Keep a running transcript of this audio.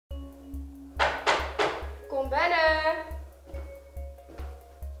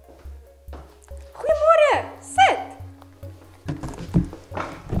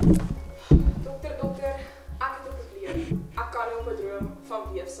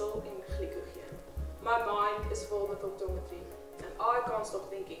stelsel en glycogen. My mind is vol with optometry and I can't stop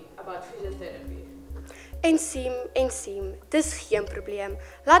thinking about physiotherapy. Ensiem, dis geen probleem.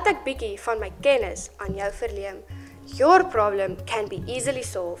 Laat ek bietjie van my kennis aan jou verleem. Your problem can be easily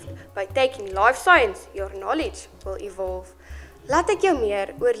solved by taking life science. Your knowledge will evolve. Laat ek jou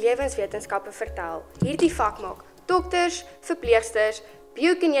meer oor lewenswetenskappe vertel. Hierdie vak maak dokters, verpleegsters,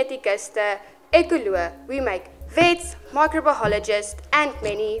 biokinetikuste, ekoloog. We make vets, microbiologists and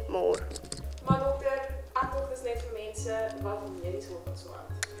many more. Maar dokter, ek dink dis net vir mense wat medies wil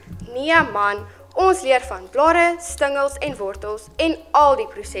swat. Nee man, ons leer van blare, stingels en wortels en al die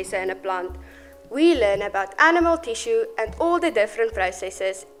prosesse in 'n plant. We learn about animal tissue and all the different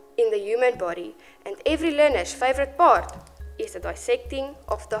processes in the human body, and every learner's favorite part is the dissecting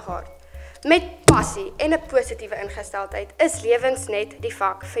of the heart. Met passie en 'n positiewe ingesteldheid is Lewensnet die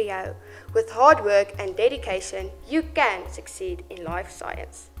vak vir jou. With hard work and dedication, you can succeed in life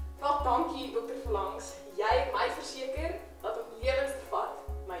science. Wel, dankie dokter Verlangs. Jy het my verseker dat om lewens te vat,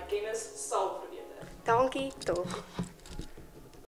 my kennis sal verbeter. Dankie tog.